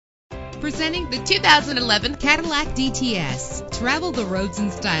Presenting the 2011 Cadillac DTS. Travel the roads in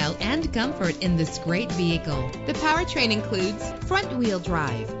style and comfort in this great vehicle. The powertrain includes front-wheel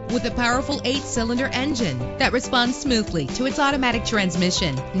drive with a powerful 8-cylinder engine that responds smoothly to its automatic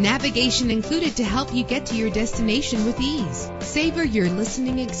transmission. Navigation included to help you get to your destination with ease. Savor your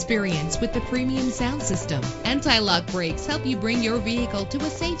listening experience with the premium sound system. Anti-lock brakes help you bring your vehicle to a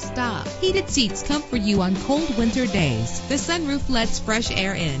safe stop. Heated seats comfort you on cold winter days. The sunroof lets fresh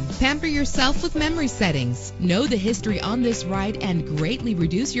air in. Pamper yourself with memory settings. Know the history on this ride and greatly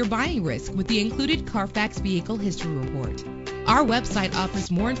reduce your buying risk with the included Carfax Vehicle History Report. Our website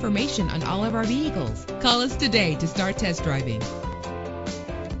offers more information on all of our vehicles. Call us today to start test driving.